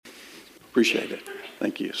Appreciate it.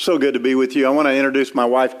 Thank you. So good to be with you. I want to introduce my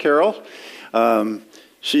wife, Carol.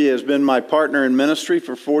 She has been my partner in ministry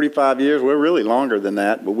for 45 years. We're really longer than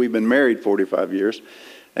that, but we've been married 45 years.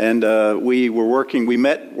 And we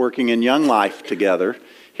met working in Young Life together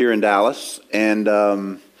here in Dallas, and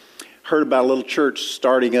heard about a little church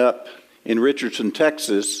starting up in Richardson,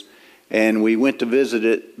 Texas, and we went to visit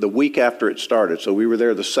it the week after it started. So we were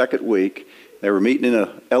there the second week. They were meeting in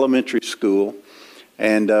an elementary school,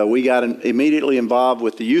 and we got immediately involved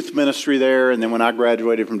with the youth ministry there. And then when I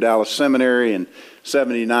graduated from Dallas Seminary in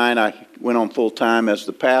 '79, I went on full-time as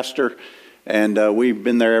the pastor, and we've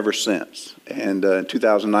been there ever since. And in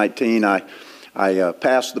 2019, I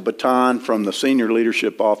passed the baton from the senior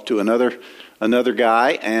leadership off to another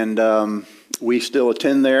guy, and we still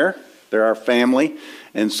attend there. They're our family,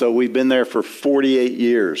 and so we've been there for 48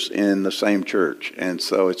 years in the same church, and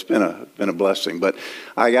so it's been a blessing. But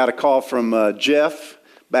I got a call from Jeff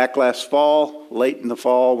back last fall, late in the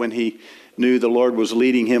fall, when he knew the Lord was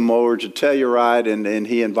leading him over to Telluride, and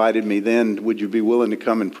he invited me then, would you be willing to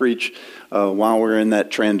come and preach while we're in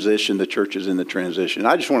that transition? The church is in the transition.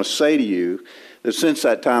 I just want to say to you that since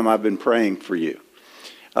that time I've been praying for you.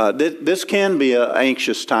 This can be an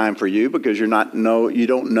anxious time for you because you don't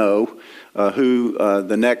know who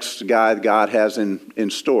the next guy God has in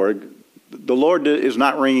store. The Lord is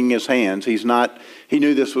not wringing his hands. He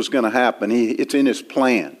knew this was going to happen. It's in his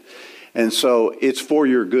plan. And so it's for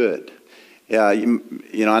your good. I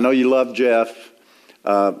know you love Jeff.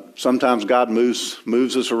 Sometimes God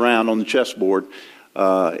moves us around on the chessboard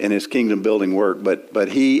in his kingdom building work, but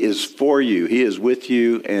he is for you. He is with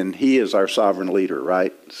you, and he is our sovereign leader,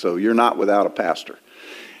 right? So you're not without a pastor.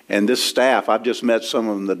 And this staff, I've just met some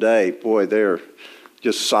of them today. Boy, they're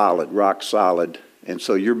just solid, rock solid. And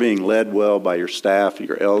so you're being led well by your staff,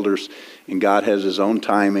 your elders, and God has his own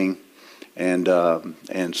timing. And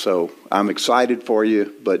so I'm excited for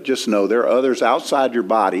you, but just know there are others outside your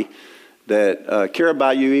body that care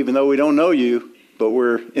about you, even though we don't know you, but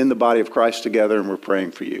we're in the body of Christ together, and we're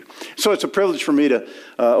praying for you. So it's a privilege for me to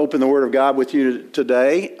open the Word of God with you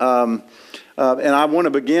today. And I want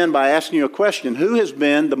to begin by asking you a question. Who has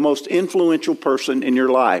been the most influential person in your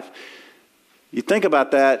life? You think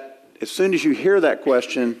about that. As soon as you hear that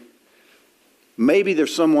question, maybe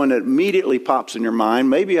there's someone that immediately pops in your mind.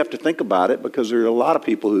 Maybe you have to think about it because there are a lot of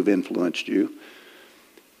people who've influenced you.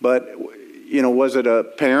 But, was it a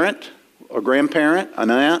parent, a grandparent, an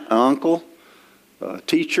aunt, an uncle, a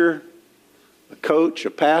teacher, a coach,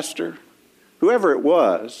 a pastor, whoever it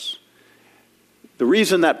was? The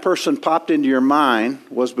reason that person popped into your mind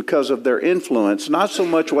was because of their influence, not so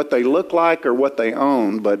much what they look like or what they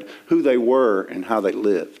own, but who they were and how they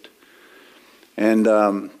lived. And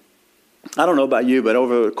I don't know about you, but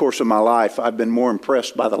over the course of my life, I've been more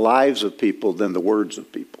impressed by the lives of people than the words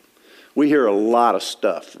of people. We hear a lot of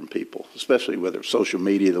stuff from people, especially with social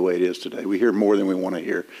media the way it is today. We hear more than we want to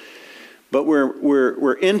hear. But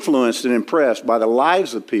we're influenced and impressed by the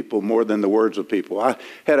lives of people more than the words of people. I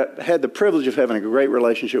had the privilege of having a great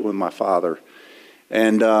relationship with my father,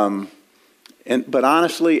 but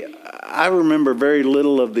honestly, I remember very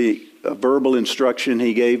little of the verbal instruction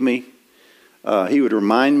he gave me. He would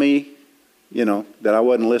remind me, that I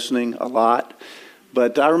wasn't listening a lot.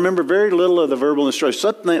 But I remember very little of the verbal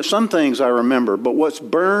instruction. Some things I remember, but what's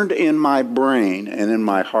burned in my brain and in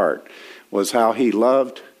my heart was how he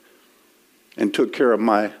loved and took care of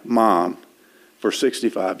my mom for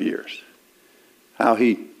 65 years. How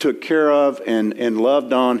he took care of and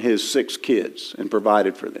loved on his 6 kids and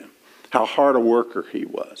provided for them. How hard a worker he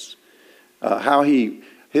was. How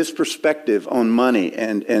his perspective on money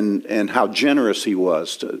and how generous he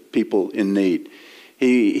was to people in need.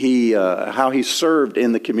 How he served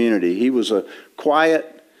in the community. He was a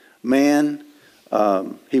quiet man.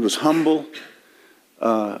 He was humble.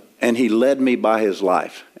 And he led me by his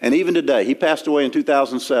life. And even today, he passed away in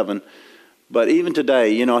 2007, but even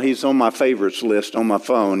today, he's on my favorites list on my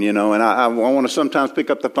phone, and I want to sometimes pick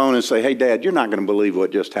up the phone and say, hey, Dad, you're not going to believe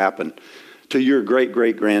what just happened to your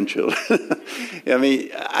great-great-grandchildren.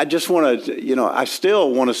 I just want to, I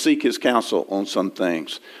still want to seek his counsel on some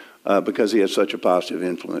things because he has such a positive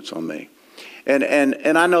influence on me.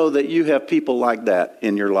 And I know that you have people like that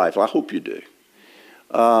in your life. I hope you do.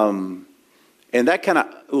 And that kind of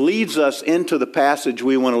leads us into the passage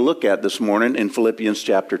we want to look at this morning in Philippians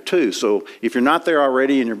chapter 2. So if you're not there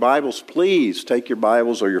already in your Bibles, please take your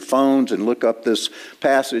Bibles or your phones and look up this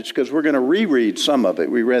passage because we're going to reread some of it.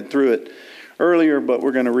 We read through it earlier, but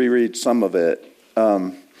we're going to reread some of it.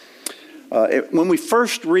 When we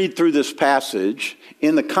first read through this passage,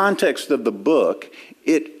 in the context of the book,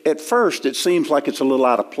 at first it seems like it's a little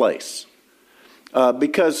out of place.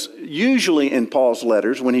 because usually in Paul's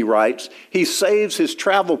letters, when he writes, he saves his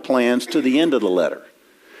travel plans to the end of the letter.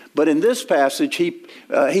 But in this passage, he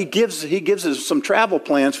gives us some travel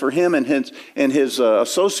plans for him and his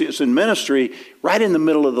associates in ministry right in the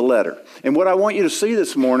middle of the letter. And what I want you to see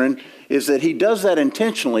this morning is that he does that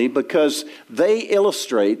intentionally because they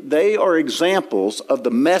are examples of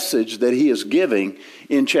the message that he is giving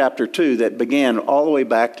in chapter 2 that began all the way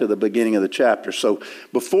back to the beginning of the chapter. So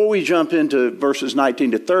before we jump into verses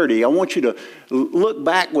 19 to 30, I want you to look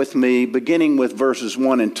back with me, beginning with verses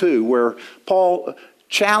 1 and 2, where Paul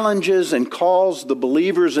challenges and calls the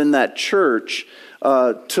believers in that church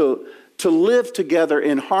to live together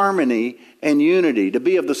in harmony and unity, to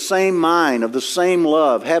be of the same mind, of the same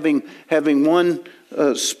love, having one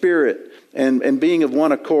spirit and being of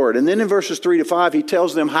one accord. And then in verses 3 to 5, he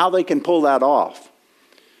tells them how they can pull that off.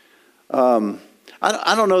 I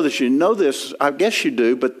don't know that you know this. I guess you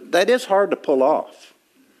do, but that is hard to pull off.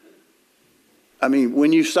 I mean,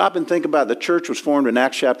 when you stop and think about the church was formed in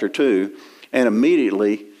Acts chapter 2, and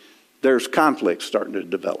immediately there's conflict starting to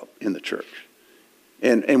develop in the church.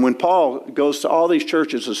 And when Paul goes to all these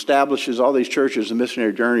churches, establishes all these churches and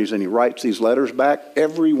missionary journeys, and he writes these letters back,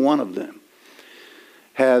 every one of them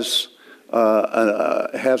has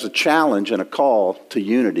a challenge and a call to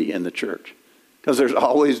unity in the church. Because there's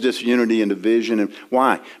always disunity and division. And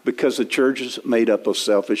why? Because the church is made up of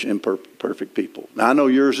selfish, imperfect people. Now, I know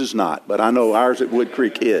yours is not, but I know ours at Wood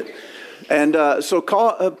Creek is. And so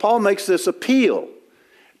Paul makes this appeal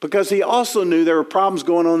because he also knew there were problems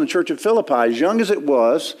going on in the church at Philippi. As young as it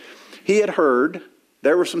was, he had heard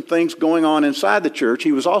there were some things going on inside the church.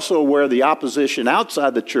 He was also aware of the opposition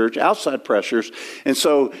outside the church, outside pressures. And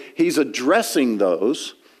so he's addressing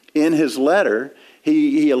those in his letter.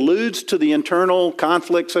 He alludes to the internal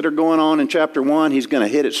conflicts that are going on in chapter 1. He's going to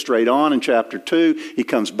hit it straight on in chapter 2. He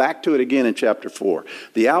comes back to it again in chapter 4.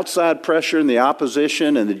 The outside pressure and the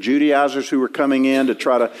opposition and the Judaizers who were coming in to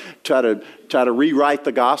try to rewrite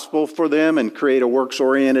the gospel for them and create a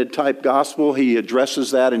works-oriented type gospel, he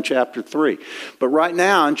addresses that in chapter 3. But right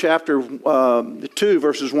now in chapter 2,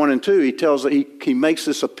 verses 1 and 2, he tells that he makes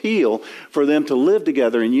this appeal for them to live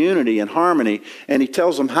together in unity and harmony, and he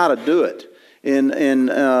tells them how to do it.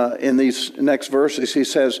 In these next verses, he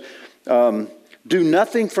says, do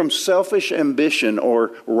nothing from selfish ambition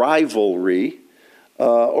or rivalry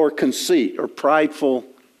or conceit or prideful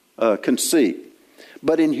conceit,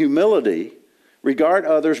 but in humility regard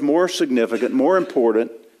others more significant, more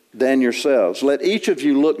important than yourselves. Let each of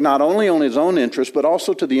you look not only on his own interests, but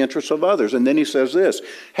also to the interests of others. And then he says this,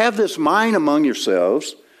 have this mind among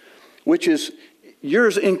yourselves, which is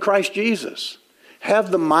yours in Christ Jesus.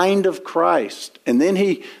 Have the mind of Christ. And then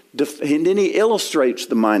he illustrates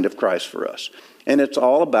the mind of Christ for us. And it's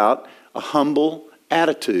all about a humble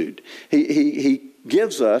attitude. He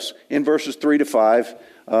gives us in verses 3 to 5,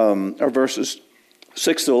 or verses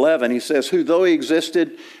 6 to 11, he says, who though he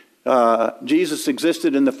existed, Jesus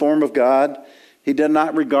existed in the form of God, he did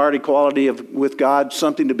not regard equality with God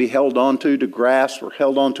something to be held on to grasp, or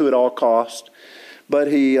held on to at all cost. But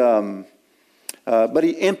he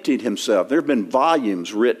emptied himself. There have been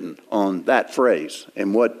volumes written on that phrase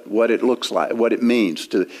and what it looks like, what it means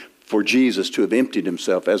for Jesus to have emptied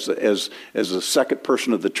himself as the second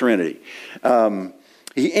person of the Trinity.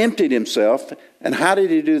 He emptied himself, and how did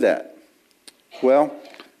he do that? Well,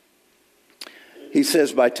 he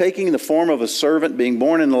says, by taking the form of a servant, being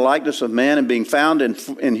born in the likeness of man, and being found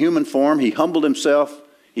in human form, he humbled himself.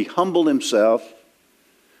 He humbled himself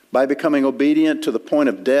by becoming obedient to the point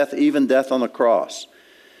of death, even death on the cross.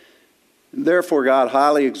 Therefore God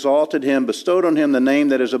highly exalted him, bestowed on him the name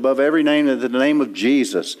that is above every name, that in the name of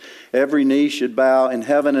Jesus every knee should bow in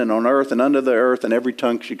heaven and on earth and under the earth, and every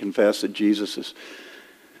tongue should confess that Jesus is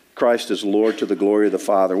Christ is Lord, to the glory of the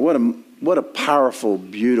Father. What a powerful,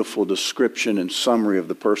 beautiful description and summary of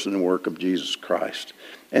the person and work of Jesus Christ.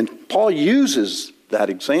 And Paul uses that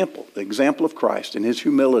example, the example of Christ in his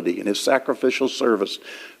humility and his sacrificial service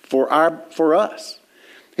for us.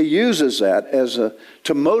 He uses that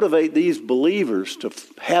to motivate these believers to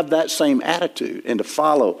have that same attitude and to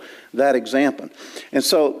follow that example. And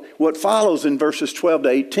so what follows in verses 12 to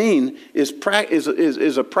 18 is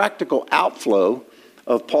a practical outflow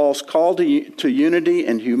of Paul's call to unity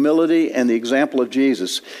and humility and the example of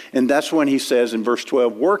Jesus. And that's when he says in verse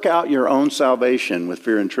 12, work out your own salvation with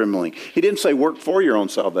fear and trembling. He didn't say work for your own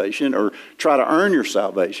salvation or try to earn your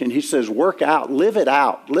salvation. He says work out, live it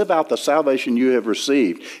out. Live out the salvation you have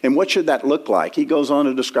received. And what should that look like? He goes on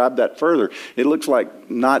to describe that further. It looks like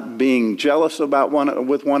not being jealous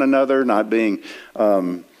with one another, not being...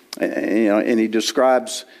 and he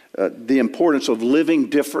describes the importance of living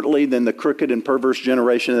differently than the crooked and perverse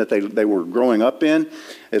generation that they were growing up in.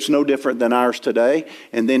 It's no different than ours today.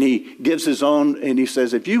 And then he gives his own, and he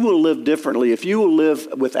says, if you will live differently, if you will live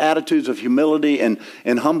with attitudes of humility and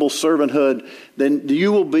humble servanthood, then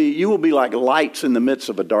you will be like lights in the midst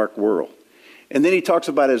of a dark world. And then he talks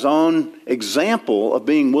about his own example of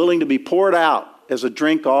being willing to be poured out as a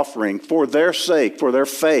drink offering for their sake, for their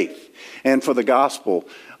faith, and for the gospel.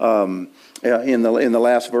 In the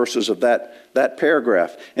last verses of that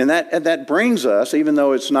paragraph. And that brings us, even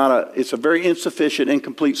though it's a very insufficient,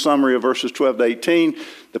 incomplete summary of verses 12 to 18,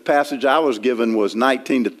 the passage I was given was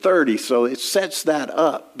 19 to 30, so it sets that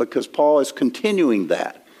up because Paul is continuing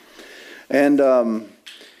that. And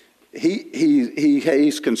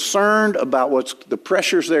he's concerned about what's the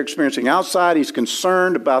pressures they're experiencing outside. He's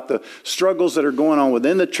concerned about the struggles that are going on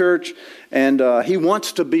within the church, and he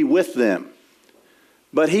wants to be with them.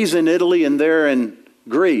 But he's in Italy and they're in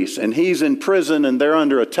Greece, and he's in prison and they're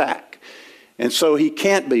under attack. And so he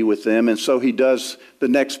can't be with them, and so he does the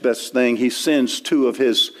next best thing. He sends two of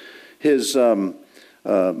his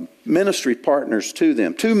ministry partners to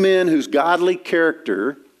them. Two men whose godly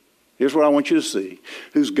character, here's what I want you to see,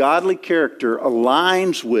 whose godly character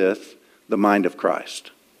aligns with the mind of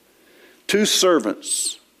Christ. Two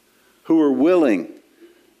servants who are willing,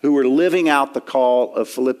 who are living out the call of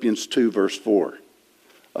Philippians 2 verse 4.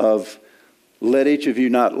 Of let each of you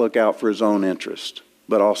not look out for his own interest,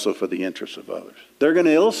 but also for the interest of others. They're going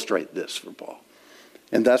to illustrate this for Paul.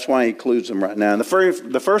 And that's why he includes them right now. And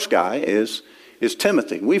the first guy is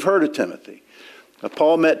Timothy. We've heard of Timothy.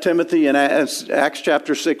 Paul met Timothy in Acts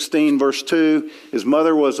chapter 16, verse 2. His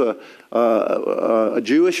mother was a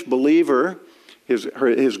Jewish believer.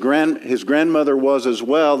 His grandmother was as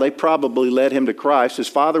well. They probably led him to Christ. His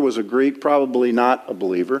father was a Greek, probably not a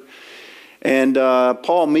believer. And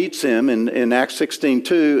Paul meets him in Acts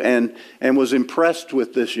 16:2 and was impressed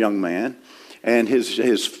with this young man and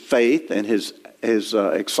his faith and his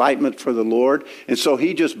excitement for the Lord. And so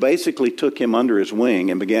he just basically took him under his wing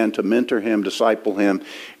and began to mentor him, disciple him,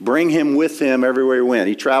 bring him with him everywhere he went.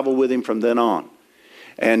 He traveled with him from then on.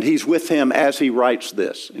 And he's with him as he writes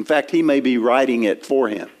this. In fact, he may be writing it for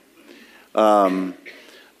him. But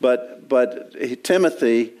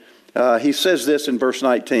Timothy, he says this in verse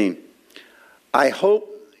 19. I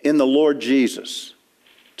hope in the Lord Jesus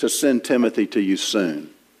to send Timothy to you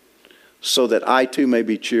soon, so that I too may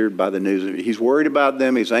be cheered by the news of you. He's worried about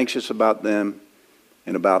them, he's anxious about them,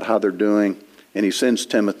 and about how they're doing, and he sends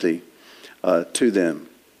Timothy to them.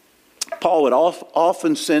 Paul would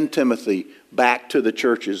often send Timothy back to the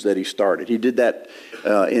churches that he started. He did that,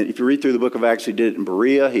 if you read through the book of Acts, he did it in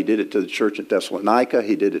Berea, he did it to the church in Thessalonica,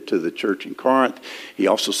 he did it to the church in Corinth, he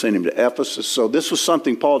also sent him to Ephesus. So this was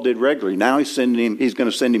something Paul did regularly. Now he's going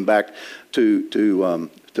to send him back to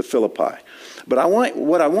Philippi. But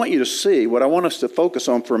what I want you to see, what I want us to focus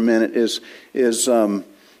on for a minute is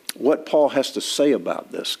what Paul has to say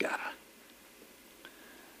about this guy.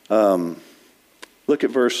 Look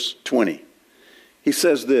at verse 20. He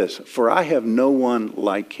says this, for I have no one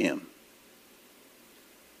like him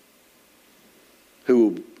who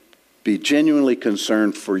will be genuinely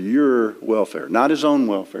concerned for your welfare, not his own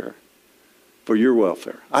welfare, for your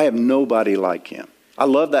welfare. I have nobody like him. I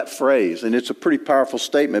love that phrase, and it's a pretty powerful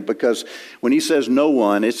statement because when he says no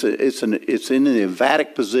one, it's in an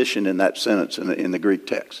emphatic position in that sentence in the Greek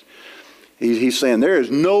text. He's saying there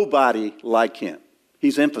is nobody like him.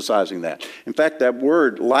 He's emphasizing that. In fact, that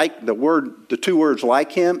word, like the two words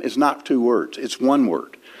like him is not two words. It's one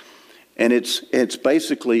word. And it's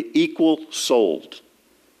basically equal-souled.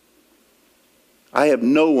 I have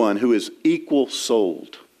no one who is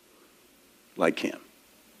equal-souled like him.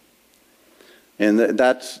 And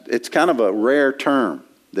it's kind of a rare term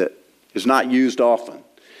that is not used often.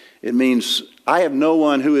 It means I have no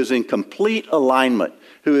one who is in complete alignment,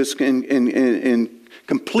 who is in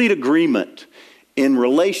complete agreement in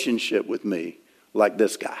relationship with me like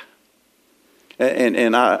this guy.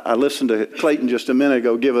 And I listened to Clayton just a minute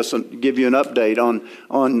ago give you an update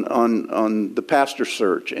on the pastor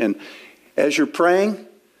search. And as you're praying,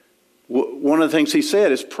 one of the things he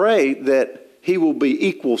said is pray that he will be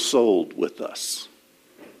equal-souled with us.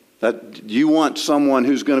 That you want someone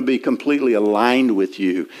who's going to be completely aligned with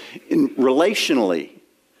you relationally,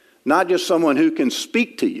 not just someone who can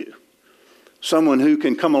speak to you. Someone who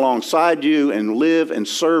can come alongside you and live and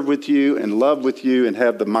serve with you and love with you and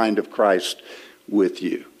have the mind of Christ with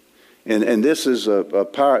you. And this is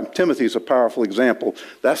Timothy's a powerful example.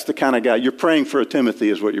 That's the kind of guy. You're praying for a Timothy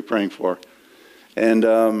is what you're praying for. And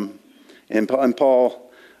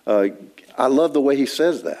Paul, I love the way he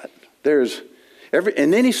says that.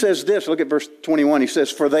 And then he says this, look at verse 21. He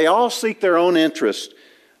says, for they all seek their own interest,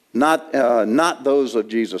 not those of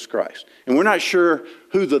Jesus Christ. And we're not sure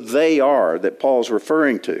who the they are that Paul's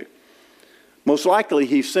referring to. Most likely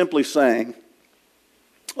he's simply saying,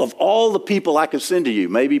 of all the people I could send to you,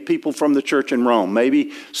 maybe people from the church in Rome,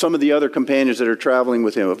 maybe some of the other companions that are traveling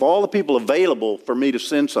with him, of all the people available for me to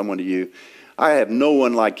send someone to you, I have no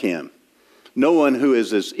one like him. No one who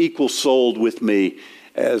is as equal-souled with me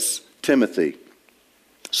as Timothy.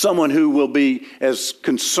 Someone who will be as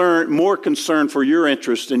more concerned for your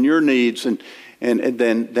interests and your needs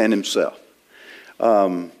than himself.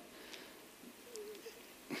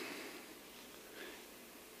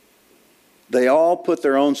 They all put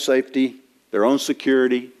their own safety, their own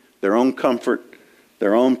security, their own comfort,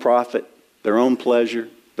 their own profit, their own pleasure,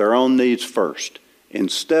 their own needs first,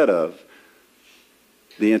 instead of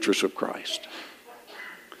the interests of Christ.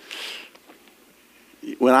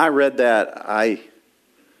 When I read that, I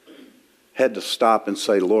had to stop and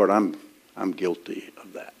say, Lord, I'm guilty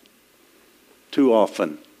of that. Too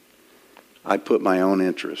often, I put my own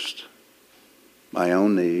interest, my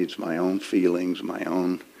own needs, my own feelings, my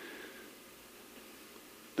own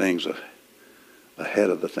things ahead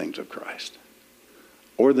of the things of Christ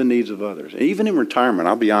or the needs of others. Even in retirement,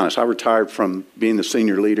 I'll be honest, I retired from being the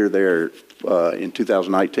senior leader there in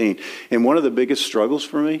 2019, and one of the biggest struggles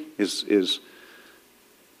for me is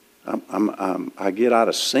I get out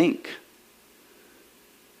of sync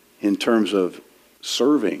in terms of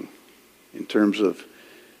serving, in terms of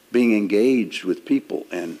being engaged with people,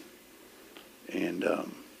 and there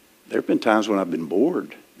have been times when I've been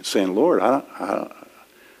bored and saying, Lord,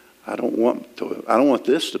 I don't want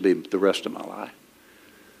this to be the rest of my life.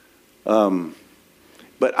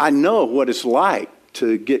 But I know what it's like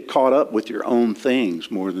to get caught up with your own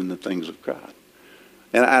things more than the things of God.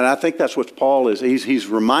 And I think that's what Paul is. He's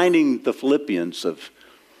reminding the Philippians of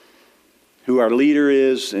who our leader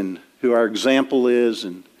is and who our example is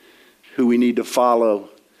and who we need to follow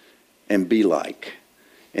and be like.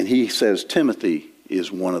 And he says Timothy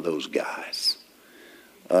is one of those guys.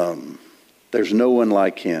 There's no one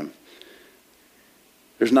like him.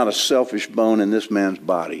 There's not a selfish bone in this man's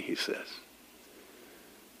body, he says.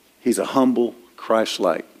 He's a humble,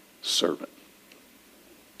 Christ-like servant.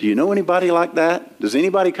 Do you know anybody like that? Does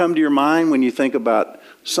anybody come to your mind when you think about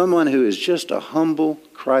someone who is just a humble,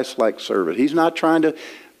 Christ-like servant? He's not trying to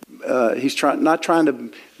not trying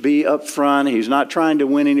to be up front. He's not trying to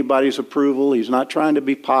win anybody's approval. He's not trying to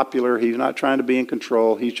be popular. He's not trying to be in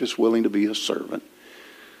control. He's just willing to be a servant,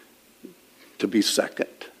 to be second,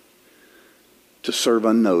 to serve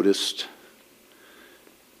unnoticed.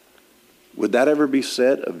 Would that ever be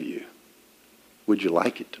said of you? Would you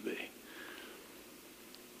like it to be?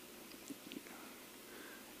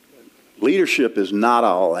 Leadership is not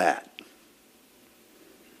all that.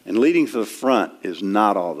 And leading to the front is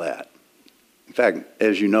not all that. In fact,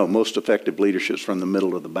 as you know, most effective leadership is from the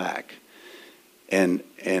middle to the back. And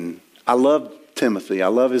I love Timothy. I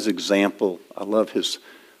love his example. I love his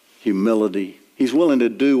humility. He's willing to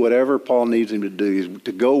do whatever Paul needs him to do,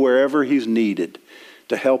 to go wherever he's needed,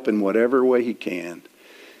 to help in whatever way he can.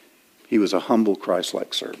 He was a humble,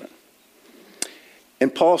 Christ-like servant.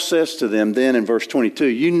 And Paul says to them then in verse 22,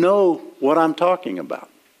 you know what I'm talking about.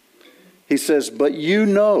 He says, but you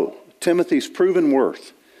know Timothy's proven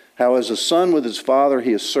worth, how as a son with his father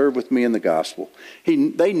he has served with me in the gospel.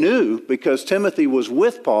 They knew because Timothy was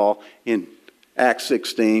with Paul in Acts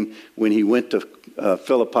 16 when he went to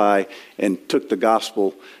Philippi and took the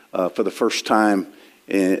gospel for the first time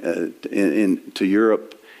to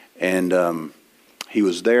Europe. And he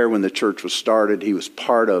was there when the church was started. He was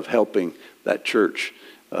part of helping that church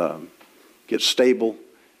get stable.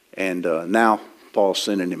 And now Paul's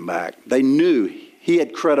sending him back. They knew he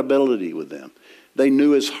had credibility with them. They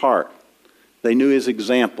knew his heart. They knew his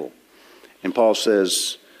example. And Paul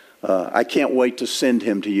says, I can't wait to send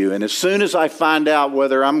him to you. And as soon as I find out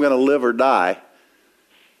whether I'm going to live or die,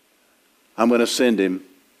 I'm going to send him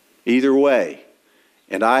either way.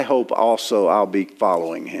 And I hope also I'll be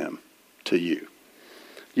following him to you.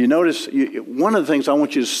 You notice, one of the things I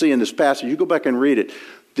want you to see in this passage, you go back and read it,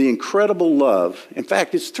 the incredible love. In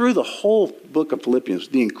fact, it's through the whole book of Philippians,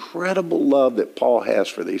 the incredible love that Paul has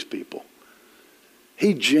for these people.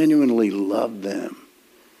 He genuinely loved them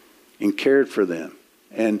and cared for them.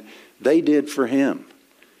 And they did for him.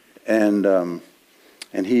 And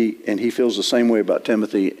he feels the same way about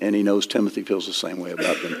Timothy, and he knows Timothy feels the same way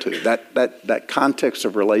about them too. That context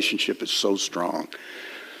of relationship is so strong.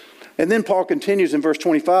 And then Paul continues in verse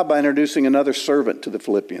 25 by introducing another servant to the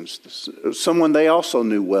Philippians, someone they also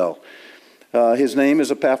knew well. His name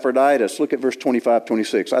is Epaphroditus. Look at verse 25,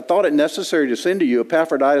 26. I thought it necessary to send to you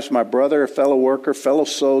Epaphroditus, my brother, a fellow worker, fellow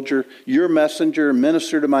soldier, your messenger,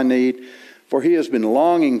 minister to my need, for he has been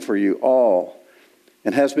longing for you all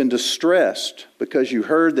and has been distressed because you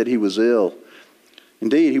heard that he was ill.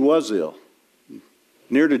 Indeed, he was ill,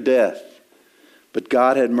 near to death. But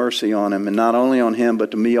God had mercy on him, and not only on him,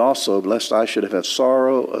 but to me also, lest I should have had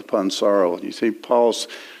sorrow upon sorrow. You see Paul's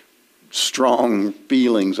strong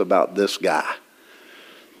feelings about this guy.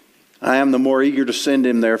 I am the more eager to send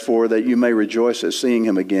him, therefore, that you may rejoice at seeing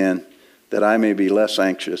him again, that I may be less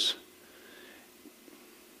anxious.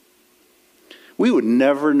 We would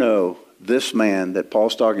never know this man that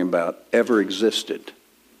Paul's talking about ever existed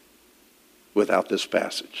without this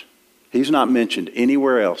passage. He's not mentioned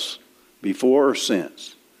anywhere else before or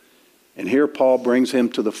since. And here Paul brings him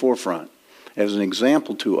to the forefront as an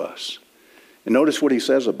example to us. And notice what he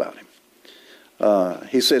says about him.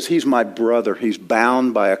 He says, he's my brother. He's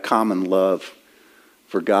bound by a common love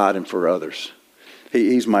for God and for others.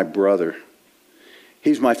 He's my brother.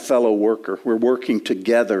 He's my fellow worker. We're working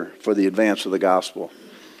together for the advance of the gospel.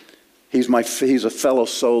 He's a fellow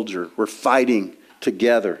soldier. We're fighting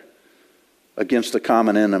together against the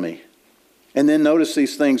common enemy. And then notice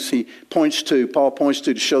these things Paul points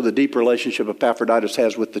to show the deep relationship Epaphroditus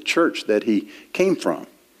has with the church that he came from.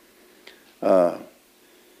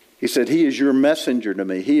 He said, he is your messenger to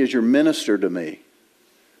me. He is your minister to me.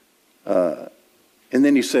 And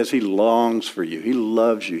then he says he longs for you. He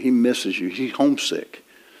loves you. He misses you. He's homesick.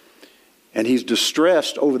 And he's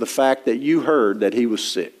distressed over the fact that you heard that he was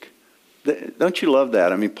sick. Don't you love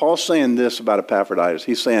that? I mean, Paul's saying this about Epaphroditus.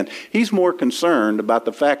 He's saying he's more concerned about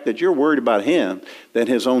the fact that you're worried about him than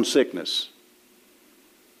his own sickness.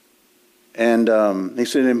 And he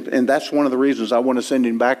said, and that's one of the reasons I want to send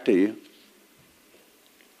him back to you.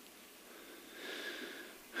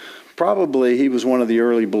 Probably he was one of the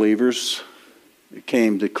early believers that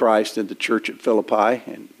came to Christ in the church at Philippi.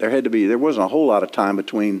 And there wasn't a whole lot of time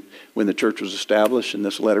between when the church was established and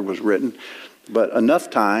this letter was written. But enough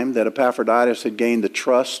time that Epaphroditus had gained the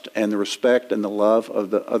trust and the respect and the love of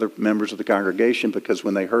the other members of the congregation, because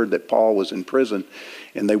when they heard that Paul was in prison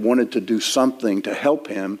and they wanted to do something to help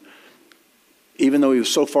him, even though he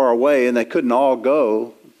was so far away and they couldn't all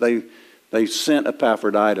go, they sent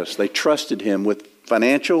Epaphroditus. They trusted him with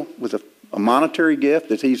a monetary gift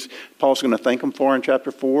that Paul's going to thank him for in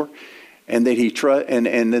chapter 4. And that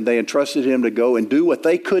and then they entrusted him to go and do what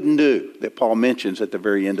they couldn't do, that Paul mentions at the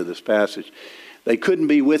very end of this passage. They couldn't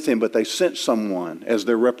be with him, but they sent someone as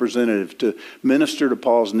their representative to minister to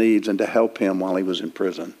Paul's needs and to help him while he was in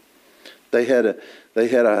prison. They had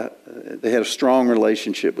a strong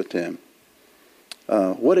relationship with him.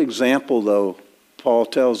 What example, though, Paul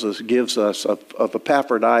gives us of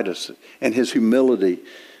Epaphroditus and his humility,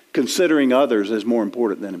 considering others as more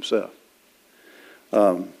important than himself.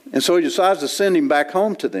 And so he decides to send him back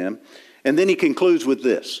home to them. And then he concludes with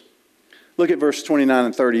this. Look at verse 29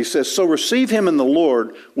 and 30. He says, so receive him in the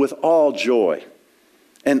Lord with all joy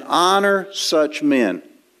and honor such men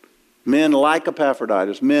like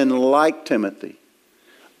Epaphroditus, men like Timothy.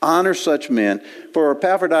 Honor such men. For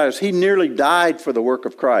Epaphroditus, he nearly died for the work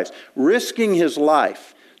of Christ, risking his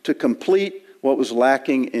life to complete what was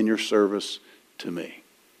lacking in your service to me.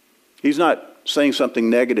 He's not saying something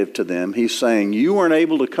negative to them. He's saying, you weren't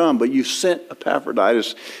able to come, but you sent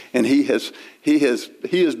Epaphroditus, and he has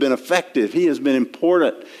been effective. He has been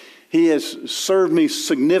important. He has served me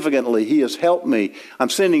significantly. He has helped me. I'm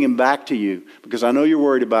sending him back to you because I know you're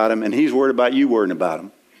worried about him, and he's worried about you worrying about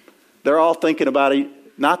him. They're all thinking about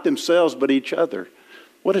not themselves, but each other.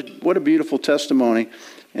 What a beautiful testimony.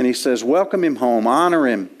 And he says, welcome him home, honor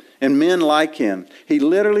him, and men like him. He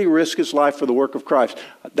literally risked his life for the work of Christ.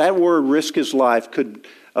 That word, risk his life, could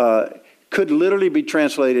literally be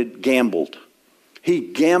translated gambled. He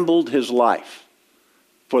gambled his life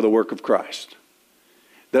for the work of Christ.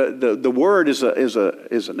 The word is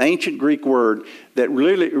an ancient Greek word that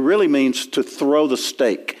really means to throw the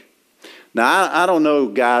stake. Now, I don't know,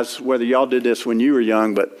 guys, whether y'all did this when you were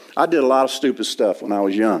young, but I did a lot of stupid stuff when I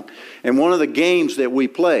was young. And one of the games that we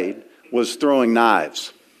played was throwing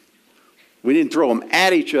knives. We didn't throw them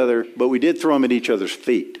at each other, but we did throw them at each other's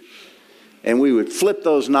feet. And we would flip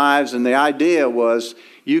those knives, and the idea was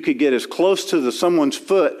you could get as close to someone's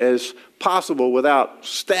foot as possible without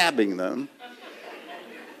stabbing them.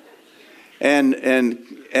 And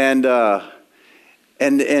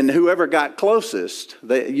whoever got closest,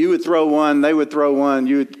 you would throw one, they would throw one,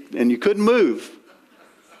 and you couldn't move.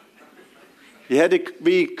 You had to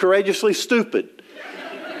be courageously stupid.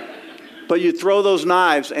 But you'd throw those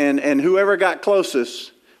knives, and whoever got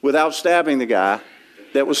closest without stabbing the guy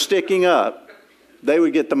that was sticking up, they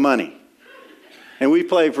would get the money. And we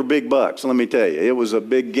played for big bucks, let me tell you. It was a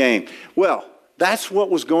big game. Well, that's what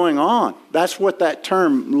was going on. That's what that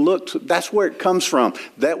term looked, that's where it comes from.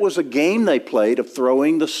 That was a game they played of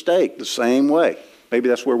throwing the stake the same way. Maybe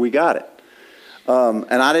that's where we got it.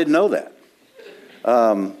 And I didn't know that.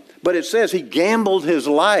 But it says he gambled his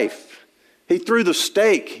life. He threw the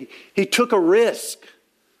stake. He took a risk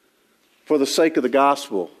for the sake of the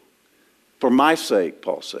gospel. For my sake,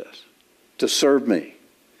 Paul says, to serve me.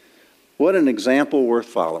 What an example worth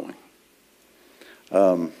following.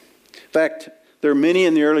 In fact, there are many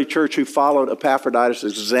in the early church who followed Epaphroditus'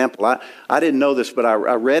 example. I didn't know this, but I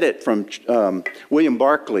read it from William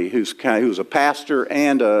Barclay, who's a pastor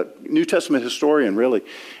and a New Testament historian, really.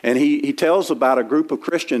 And he tells about a group of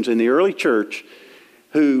Christians in the early church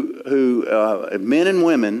who men and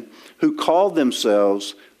women, who called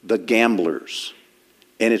themselves the gamblers.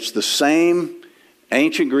 And it's the same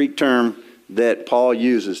ancient Greek term that Paul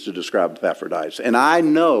uses to describe Epaphroditus. And I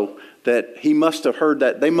know that he must have heard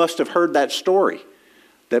that, they must have heard that story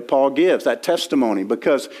that Paul gives, that testimony,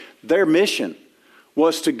 because their mission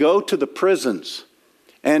was to go to the prisons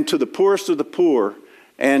and to the poorest of the poor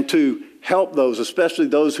and to help those, especially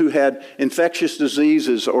those who had infectious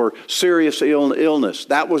diseases or serious illness.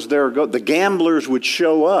 That was their goal. The gamblers would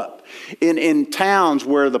show up in towns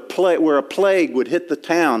where a plague would hit the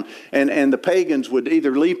town, and the pagans would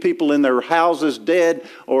either leave people in their houses dead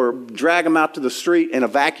or drag them out to the street and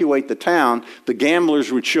evacuate the town. The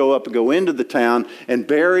gamblers would show up and go into the town and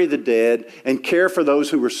bury the dead and care for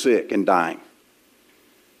those who were sick and dying.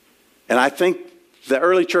 And I think the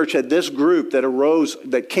early church had this group that arose,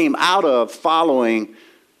 that came out of following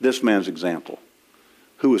this man's example,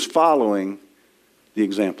 who was following the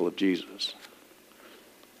example of Jesus,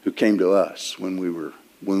 who came to us when we were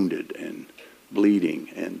wounded and bleeding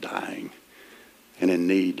and dying and in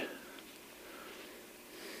need.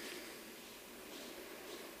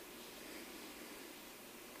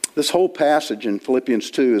 This whole passage in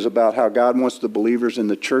Philippians 2 is about how God wants the believers in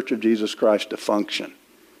the church of Jesus Christ to function.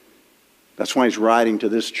 That's why he's writing to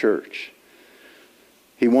this church.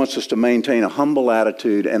 He wants us to maintain a humble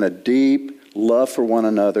attitude and a deep love for one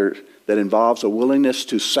another that involves a willingness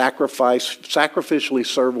to sacrificially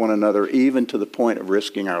serve one another, even to the point of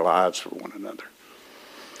risking our lives for one another.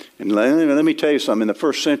 And let me tell you something. In the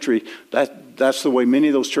first century, that's the way many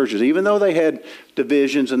of those churches, even though they had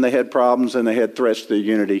divisions and they had problems and they had threats to their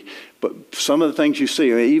unity, but some of the things you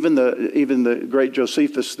see, even the great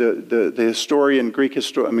Josephus, the historian,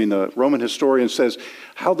 the Roman historian, says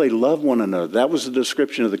how they love one another. That was the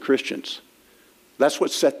description of the Christians. That's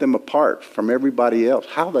what set them apart from everybody else.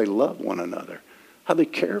 How they love one another, how they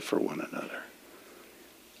care for one another.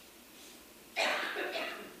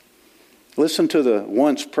 Listen to the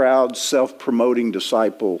once proud, self-promoting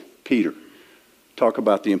disciple, Peter, talk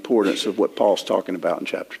about the importance of what Paul's talking about in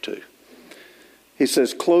chapter 2. He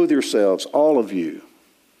says, "Clothe yourselves, all of you,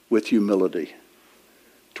 with humility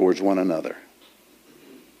towards one another."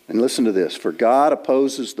 And listen to this, "For God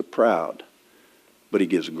opposes the proud, but he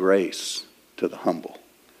gives grace to the humble.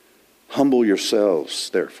 Humble yourselves,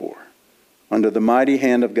 therefore, under the mighty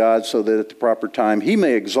hand of God, so that at the proper time he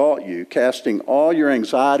may exalt you, casting all your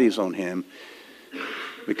anxieties on him,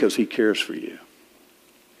 because he cares for you."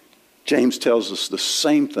 James tells us the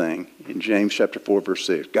same thing in James chapter 4, verse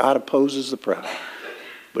 6. God opposes the proud,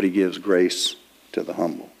 but he gives grace to the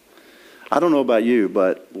humble. I don't know about you,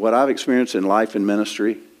 but what I've experienced in life and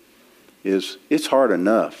ministry is it's hard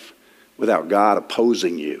enough without God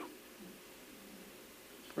opposing you.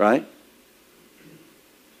 Right?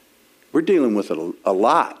 We're dealing with a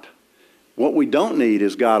lot. What we don't need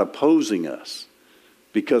is God opposing us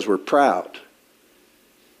because we're proud.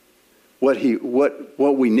 What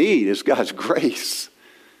we need is God's grace.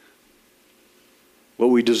 What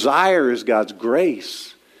we desire is God's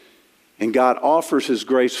grace. And God offers his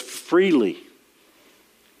grace freely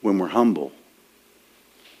when we're humble.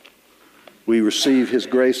 We receive his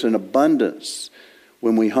grace in abundance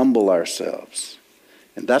when we humble ourselves.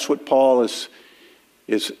 And that's what Paul is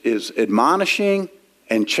admonishing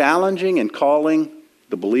and challenging and calling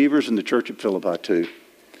the believers in the church at Philippi to.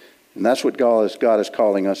 And that's what God is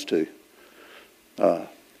calling us to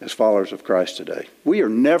as followers of Christ today. We are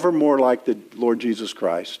never more like the Lord Jesus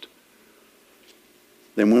Christ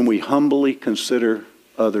than when we humbly consider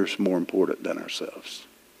others more important than ourselves.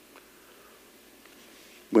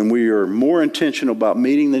 When we are more intentional about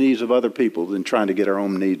meeting the needs of other people than trying to get our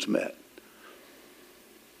own needs met.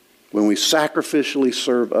 When we sacrificially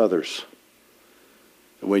serve others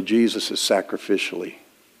the way Jesus has sacrificially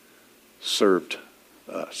served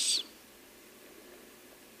us.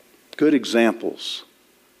 Good examples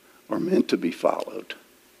are meant to be followed.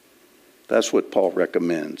 That's what Paul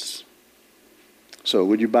recommends. So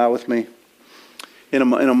would you bow with me? In a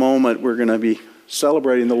moment, we're going to be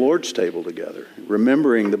celebrating the Lord's table together,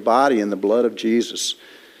 remembering the body and the blood of Jesus,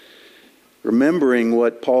 remembering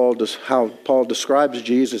how Paul describes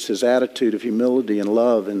Jesus, his attitude of humility and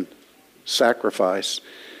love and sacrifice,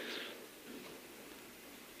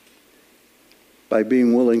 by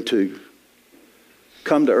being willing to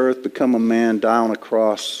come to earth, become a man, die on a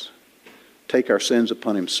cross, take our sins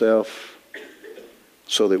upon himself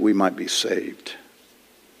so that we might be saved.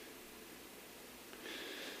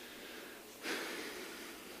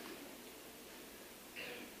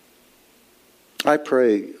 I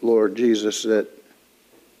pray, Lord Jesus, that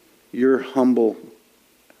your humble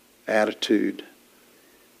attitude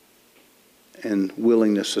and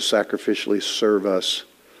willingness to sacrificially serve us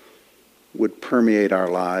would permeate our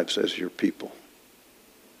lives as your people.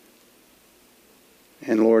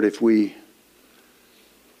 And Lord, if you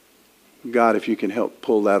can help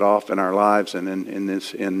pull that off in our lives and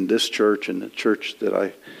in this church and the church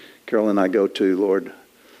that Carol and I go to, Lord,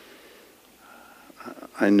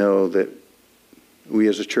 I know that we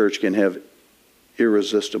as a church can have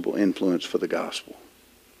irresistible influence for the gospel.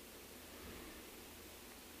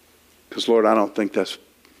 Because, Lord, I don't think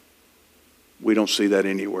we don't see that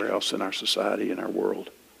anywhere else in our society, in our world.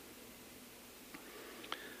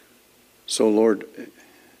 So, Lord,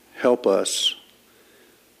 help us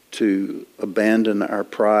to abandon our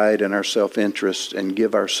pride and our self-interest and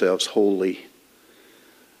give ourselves wholly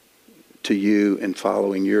to you and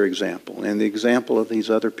following your example and the example of these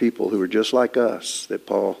other people who are just like us that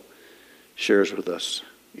Paul shares with us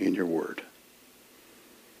in your word.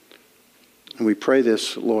 And we pray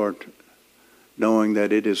this, Lord, knowing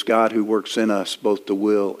that it is God who works in us both to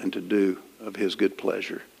will and to do of his good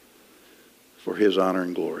pleasure for his honor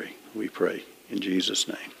and glory. We pray in Jesus'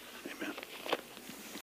 name.